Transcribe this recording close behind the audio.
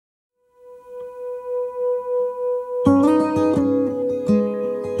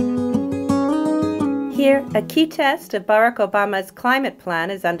Here, a key test of Barack Obama's climate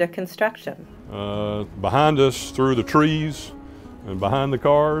plan is under construction. Behind us, through the trees and behind the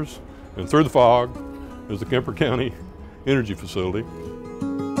cars and through the fog, is the Kemper County Energy Facility.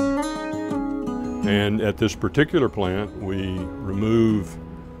 And at this particular plant, we remove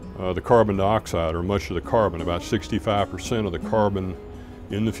the carbon dioxide, or much of the carbon. About 65% of the carbon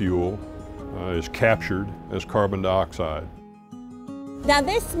in the fuel is captured as carbon dioxide. Now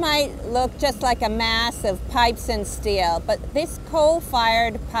this might look just like a mass of pipes and steel, but this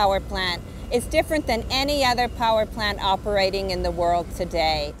coal-fired power plant is different than any other power plant operating in the world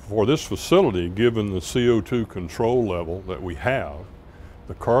today. For this facility, given the CO2 control level that we have,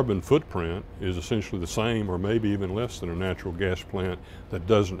 the carbon footprint is essentially the same or maybe even less than a natural gas plant that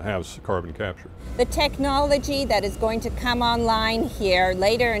doesn't have carbon capture. The technology that is going to come online here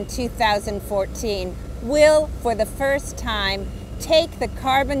later in 2014 will, for the first time, take the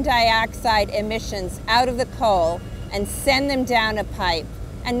carbon dioxide emissions out of the coal and send them down a pipe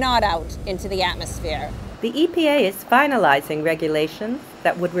and not out into the atmosphere. The EPA is finalizing regulations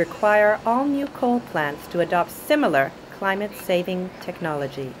that would require all new coal plants to adopt similar climate-saving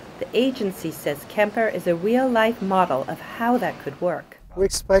technology. The agency says Kemper is a real-life model of how that could work. We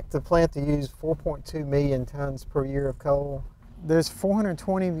expect the plant to use 4.2 million tons per year of coal. There's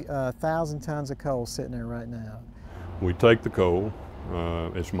 420,000 tons of coal sitting there right now. We take the coal,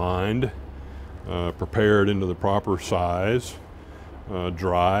 it's mined, prepared into the proper size,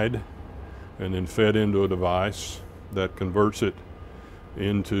 dried, and then fed into a device that converts it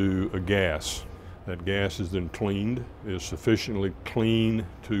into a gas. That gas is then cleaned, is sufficiently clean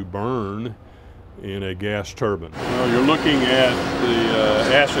to burn in a gas turbine. Well, you're looking at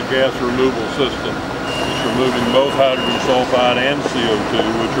the acid gas removal system. It's removing both hydrogen sulfide and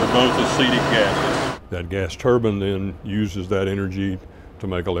CO2, which are both acetic gases. That gas turbine then uses that energy to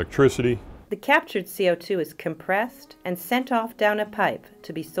make electricity. The captured CO2 is compressed and sent off down a pipe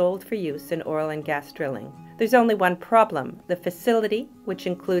to be sold for use in oil and gas drilling. There's only one problem. The facility, which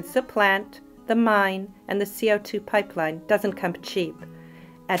includes the plant, the mine, and the CO2 pipeline, doesn't come cheap.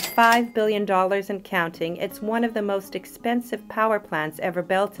 At $5 billion and counting, it's one of the most expensive power plants ever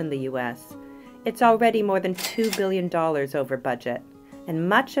built in the U.S. It's already more than $2 billion over budget. And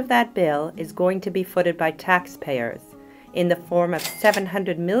much of that bill is going to be footed by taxpayers in the form of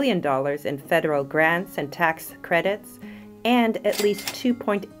 $700 million in federal grants and tax credits and at least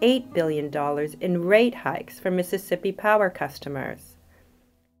 $2.8 billion in rate hikes for Mississippi Power customers.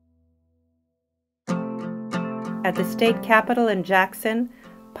 At the state capitol in Jackson,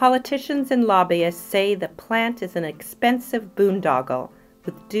 politicians and lobbyists say the plant is an expensive boondoggle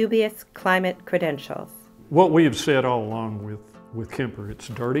with dubious climate credentials. What we have said all along with Kemper, it's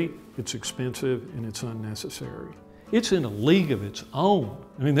dirty, it's expensive, and it's unnecessary. It's in a league of its own.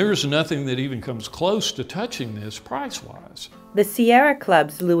 I mean, there's nothing that even comes close to touching this price-wise. The Sierra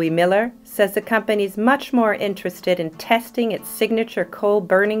Club's Louis Miller says the company's much more interested in testing its signature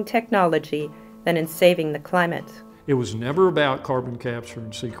coal-burning technology than in saving the climate. It was never about carbon capture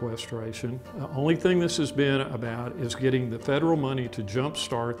and sequestration. The only thing this has been about is getting the federal money to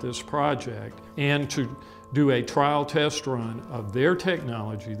jumpstart this project and to do a trial test run of their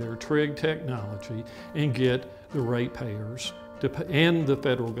technology, their TRIG technology, and get the ratepayers and the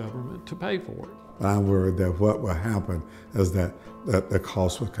federal government to pay for it. I'm worried that what will happen is that the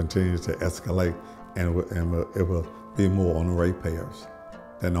cost will continue to escalate and it will be more on the ratepayers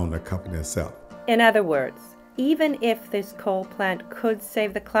than on the company itself. In other words, even if this coal plant could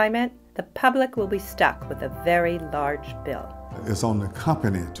save the climate, the public will be stuck with a very large bill. It's on the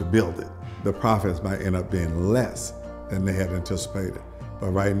company to build it. The profits might end up being less than they had anticipated. But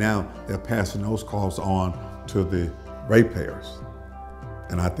right now, they're passing those costs on to the ratepayers.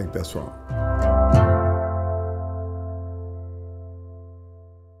 And I think that's wrong.